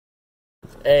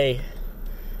Hey,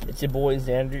 it's your boy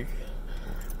Xander.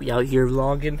 We out here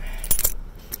vlogging.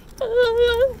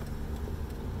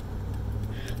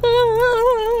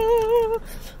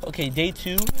 Okay, day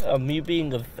 2 of me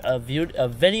being a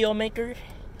video maker.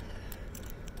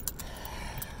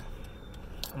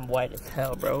 I'm white as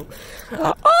hell, bro.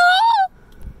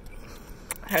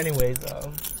 Anyways,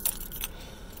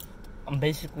 I'm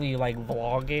basically like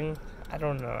vlogging. I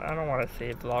don't know. I don't want to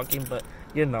say vlogging, but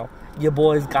you know, your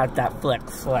boy's got that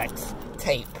flex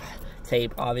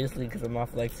tape. Obviously, because I'm not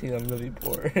flexing. I'm really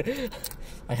poor.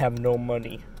 I have no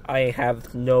money.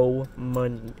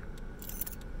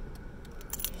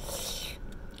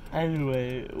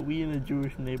 Anyway, we in a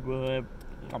Jewish neighborhood.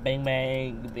 Bang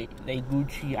bang. They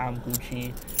Gucci. I'm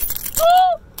Gucci.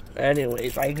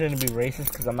 Anyways, I ain't gonna be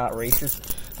racist because I'm not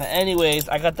racist. But anyways,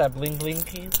 I got that bling bling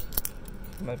keys.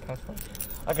 My passport.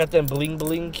 I got them bling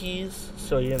bling keys.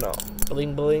 So you know,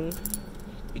 bling bling.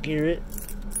 You can hear it.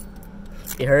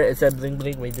 You heard it? It said bling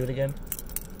bling. Wait, do it again.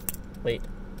 Wait.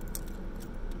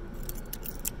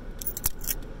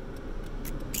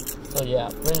 So yeah,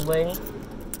 bling bling.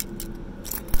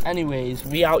 Anyways,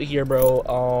 we out here, bro.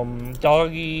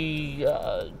 Doggy.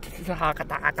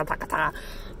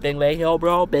 Bang bang, yo,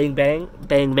 bro. Bang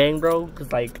bang, bro.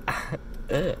 Cause like,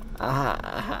 yo,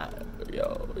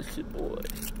 it's your boy.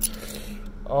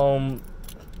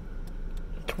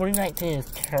 2019 is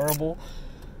terrible.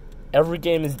 Every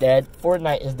game is dead.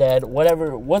 Fortnite is dead.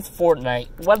 Whatever. What's Fortnite?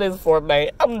 What is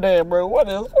Fortnite? I'm dead, bro. What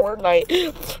is Fortnite?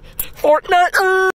 Fortnite.